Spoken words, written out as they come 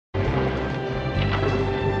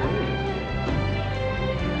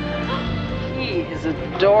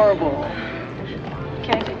adorable.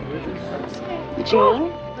 Okay. Jean,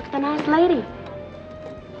 look at the nice lady.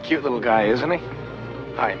 Cute little guy, isn't he?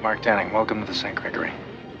 Hi, Mark Danning. Welcome to the St. Gregory.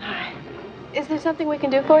 Hi. Is there something we can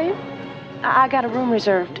do for you? I got a room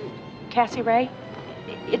reserved. Cassie Ray?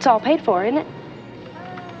 It's all paid for, isn't it?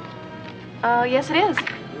 Oh, yes, it is.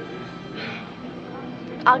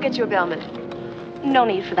 I'll get you a bellman. No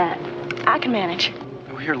need for that. I can manage.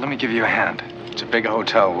 Oh, here, let me give you a hand. It's a big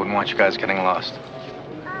hotel. Wouldn't want you guys getting lost.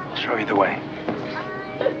 I'll show you the way.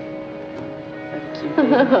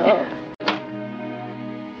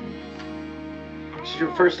 This is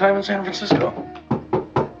your first time in San Francisco?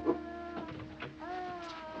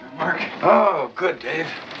 Mark? Oh, good, Dave.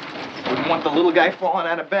 Wouldn't want the little guy falling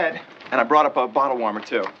out of bed. And I brought up a bottle warmer,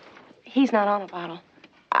 too. He's not on a bottle.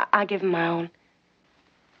 I give him my own.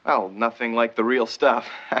 Well, nothing like the real stuff.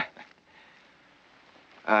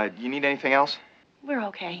 You need anything else? We're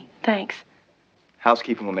okay, thanks.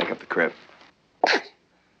 Housekeeping will make up the crib.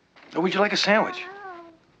 Oh, would you like a sandwich?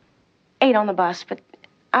 8 on the bus, but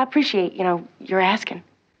I appreciate, you're asking.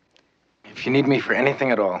 If you need me for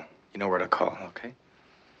anything at all, you know where to call, okay?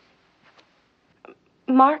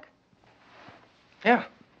 Mark? Yeah.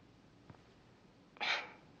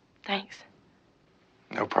 Thanks.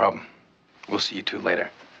 No problem. We'll see you two later.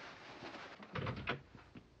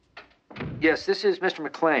 Yes, this is Mr.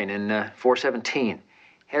 McLean in 417.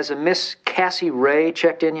 Has a Miss Cassie Ray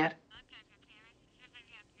checked in yet?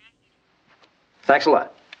 Thanks a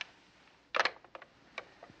lot.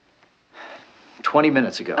 20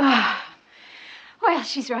 minutes ago. Well,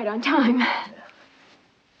 she's right on time.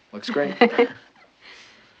 Looks great.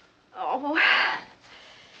 Oh.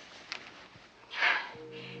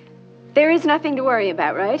 There is nothing to worry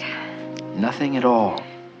about, right? Nothing at all.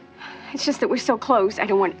 It's just that we're so close. I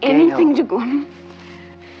don't want anything to go on.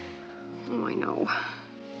 Oh, I know.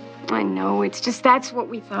 I know. It's just that's what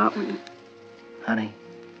we thought when... Honey.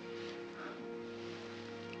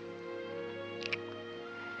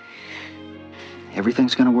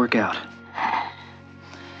 Everything's gonna work out.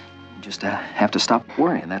 You just have to stop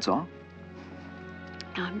worrying, that's all.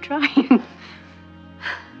 I'm trying.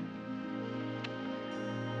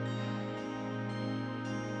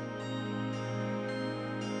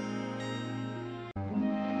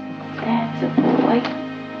 That's a boy.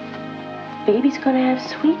 Baby's gonna have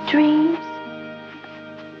sweet dreams.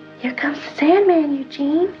 Here comes the Sandman,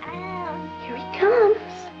 Eugene. Here he comes.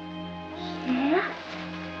 Yeah.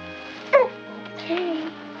 Okay.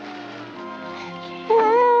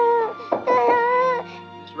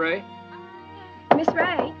 Miss Ray? Miss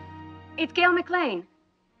Ray, it's Gail McLean.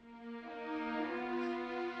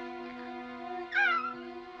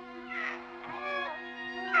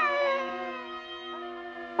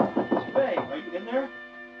 Ray, are you in there?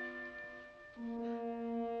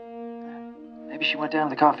 Maybe she went down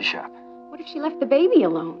to the coffee shop. What if she left the baby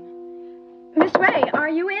alone? Miss Ray, are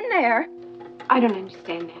you in there? I don't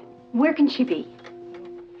understand that. Where can she be?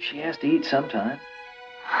 She has to eat sometime.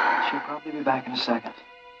 She'll probably be back in a second.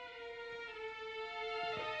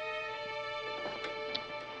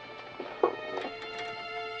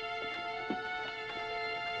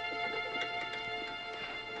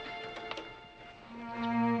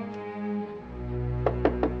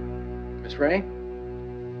 Miss Ray?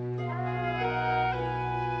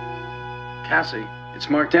 Cassie, it's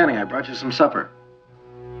Mark Danning. I brought you some supper.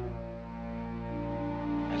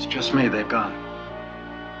 It's just me. They've gone.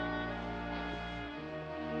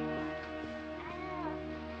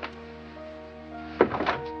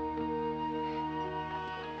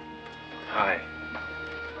 Hi.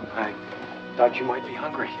 I thought you might be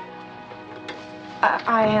hungry.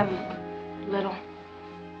 I am little.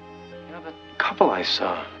 You know, that couple I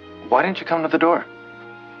saw. Why didn't you come to the door?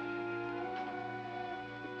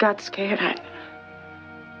 Got scared. I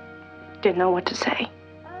didn't know what to say.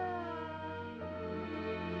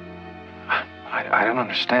 I don't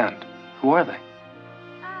understand. Who are they?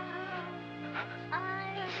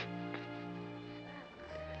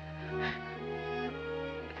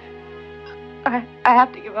 I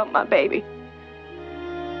have to give up my baby.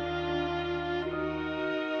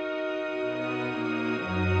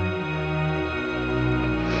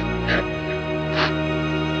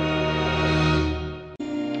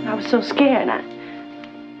 I was so scared. I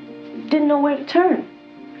didn't know where to turn.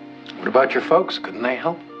 What about your folks? Couldn't they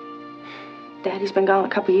help? Daddy's been gone a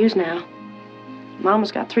couple years now.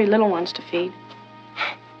 Mama's got 3 little ones to feed.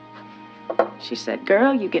 She said,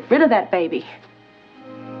 girl, you get rid of that baby.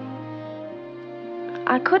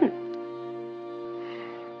 I couldn't.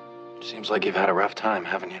 Seems like you've had a rough time,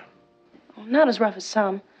 haven't you? Well, not as rough as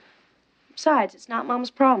some. Besides, it's not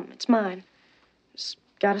Mama's problem. It's mine. Just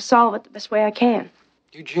gotta solve it the best way I can.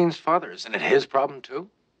 Eugene's father, isn't it his problem, too?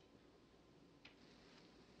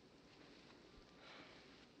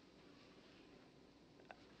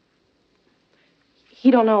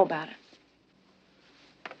 He don't know about it.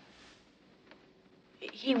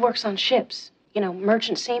 He works on ships, you know,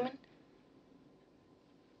 merchant seaman.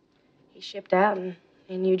 He shipped out, and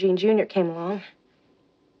Eugene Jr. came along.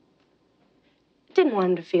 Didn't want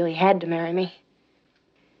him to feel he had to marry me.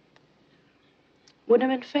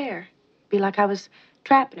 Wouldn't have been fair. Be like I was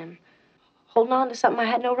trapping him, holding on to something I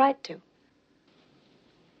had no right to.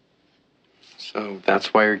 So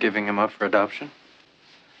that's why you're giving him up for adoption?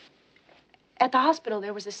 At the hospital,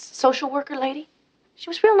 there was this social worker lady. She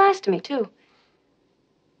was real nice to me, too.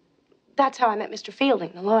 That's how I met Mr.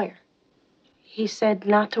 Fielding, the lawyer. He said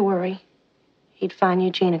not to worry. He'd find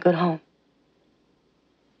Eugene a good home.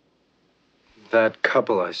 That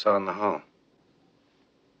couple I saw in the hall.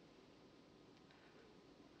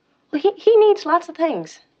 Well, he needs lots of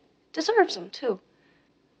things. Deserves them, too.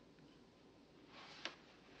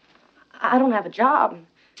 I don't have a job.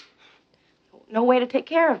 No way to take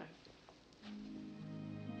care of him.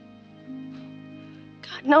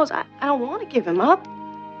 God knows I don't want to give him up.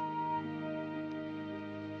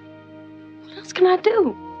 What else can I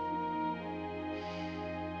do?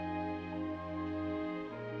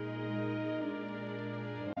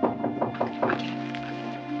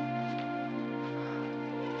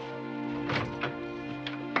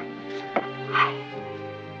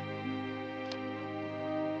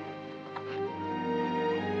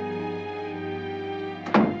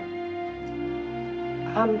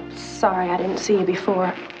 I'm sorry I didn't see you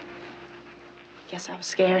before. Guess I was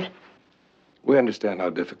scared. We understand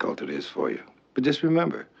how difficult it is for you. But just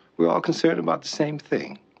remember, we're all concerned about the same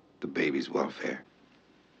thing, the baby's welfare.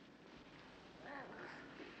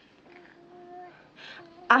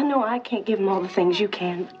 I know I can't give him all the things you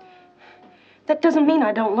can. That doesn't mean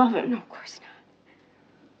I don't love him. No, of course not.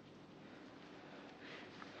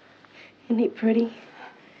 Isn't he pretty?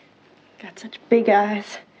 Got such big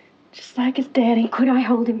eyes. Just like his daddy. Could I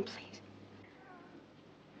hold him, please?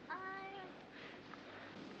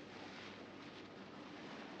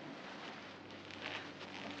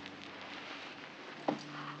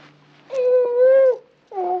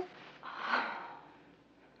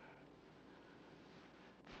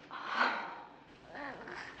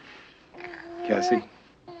 Cassie,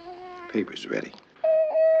 paper's ready.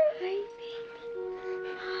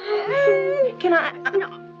 Can I?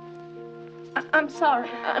 No. I'm sorry.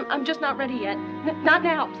 I'm just not ready yet. Not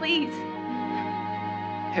now, please.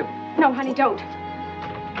 Hey, No, honey, don't.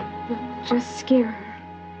 You'll just scare her.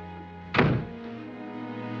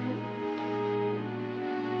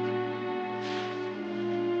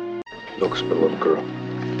 Looks for the little girl.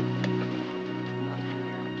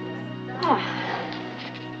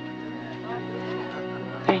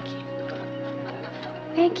 Thank you.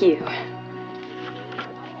 Thank you.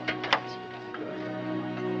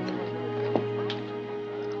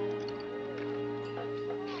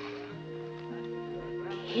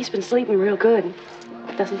 He's been sleeping real good.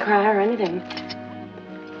 Doesn't cry or anything.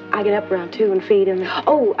 I get up around 2 and feed him.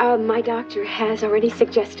 Oh, my doctor has already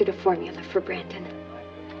suggested a formula for Brandon.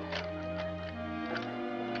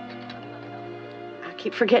 I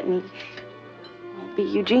keep forgetting. He won't be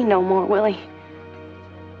Eugene no more, will he?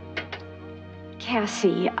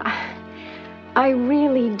 Cassie, I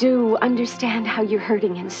really do understand how you're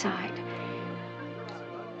hurting inside.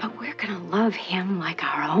 But we're gonna love him like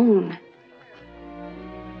our own.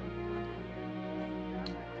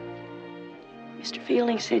 Mr.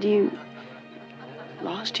 Fielding said you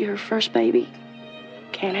lost your first baby.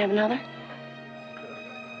 Can't have another?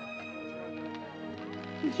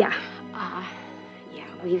 Yeah,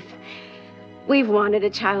 we've wanted a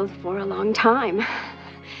child for a long time.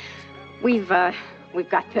 We've got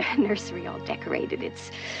the nursery all decorated.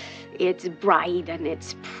 It's bright and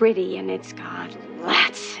it's pretty and it's got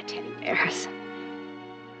lots of teddy bears.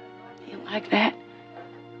 You like that?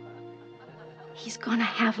 He's gonna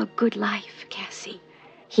have a good life, Cassie.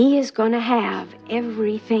 He is gonna have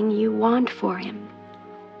everything you want for him.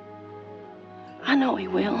 I know he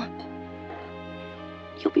will.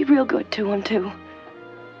 You'll be real good to him, too.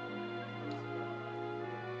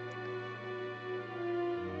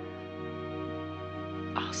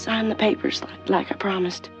 I'll sign the papers like I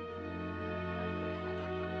promised.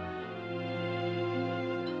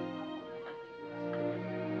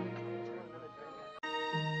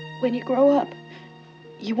 When you grow up,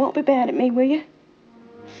 you won't be mad at me, will you?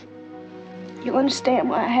 You'll understand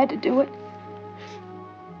why I had to do it.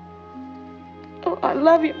 Oh, I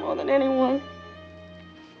love you more than anyone.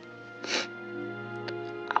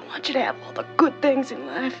 I want you to have all the good things in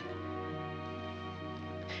life.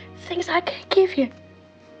 things I can't give you.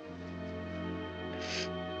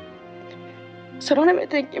 So don't ever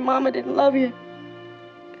think your mama didn't love you.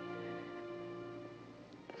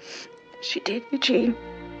 She did, Eugene.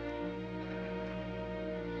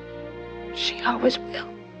 She always will.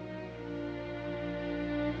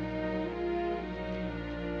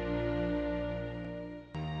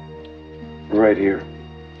 Right here.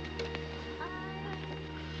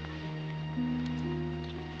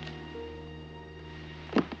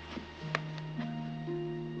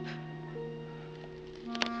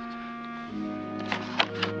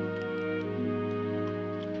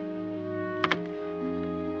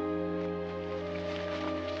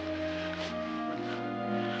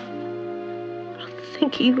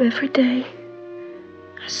 Think of you every day.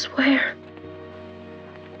 I swear.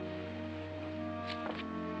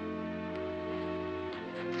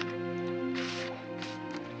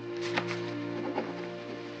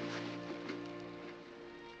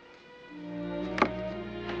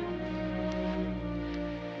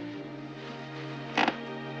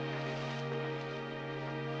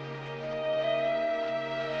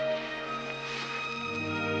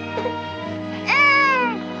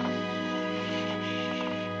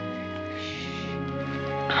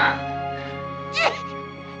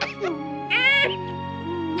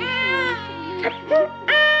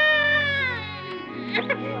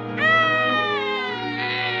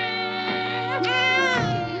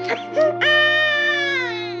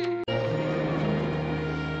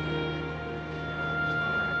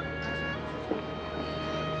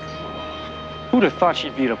 Who'd have thought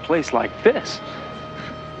she'd be at a place like this?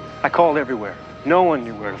 I called everywhere. No one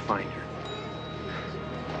knew where to find her.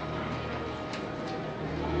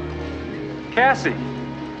 Cassie!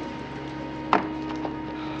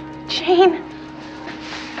 Jane.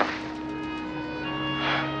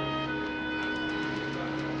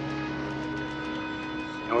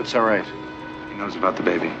 No, it's all right. He knows about the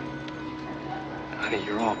baby. Honey,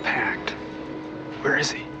 you're all packed. Where is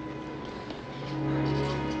he?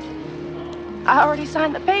 I already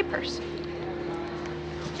signed the papers.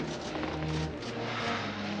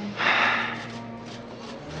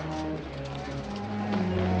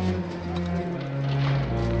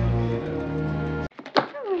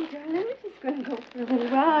 Oh, darling, we're just going to go for a little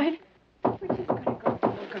ride. We're just going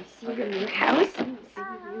to go see your new house and see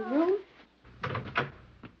your new room.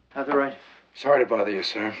 Have the right. Sorry to bother you,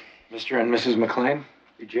 sir. Mr. and Mrs. McLean?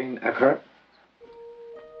 Eugene Eckhart?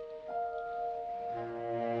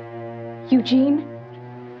 Eugene?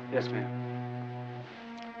 Yes, ma'am.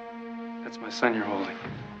 That's my son you're holding.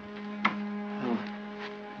 Well,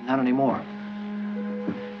 not anymore.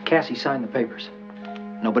 Cassie signed the papers.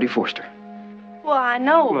 Nobody forced her. Well, I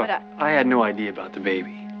know, Look, but I had no idea about the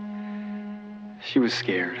baby. She was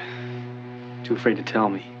scared. Too afraid to tell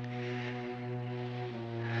me.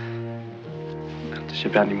 I don't have to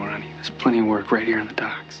ship out anymore, honey. There's plenty of work right here in the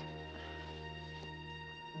docks.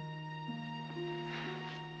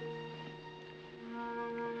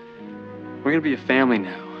 We're gonna be a family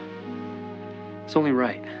now. It's only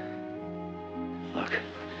right. Look,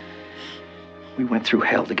 we went through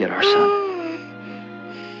hell to get our son.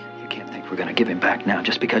 You can't think we're gonna give him back now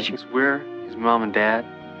just because you... Where? His mom and dad?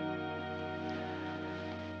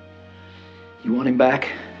 You want him back?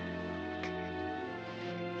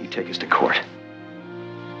 You take us to court.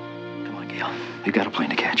 Come on, Gail. You got a plane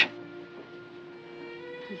to catch.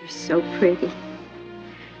 You're so pretty.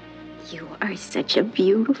 You are such a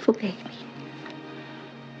beautiful baby.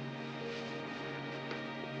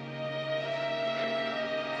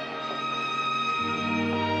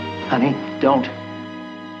 Honey, don't.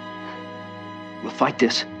 We'll fight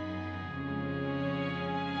this.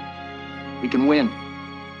 We can win.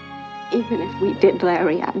 Even if we did,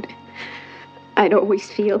 Larry, I'd always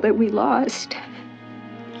feel that we lost.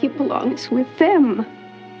 He belongs with them.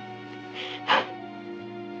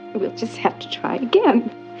 We'll just have to try again.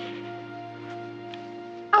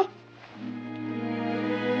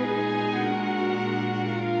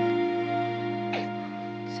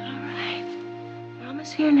 it's all right.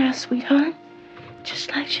 Mama's here now, sweetheart.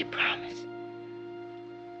 Just like she promised.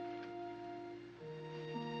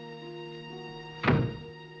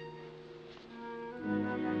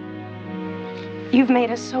 You've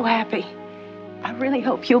made us so happy. I really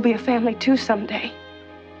hope you'll be a family too someday.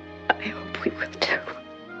 I hope we will too.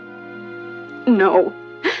 No.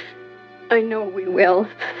 I know we will.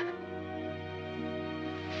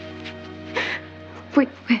 We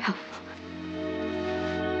will.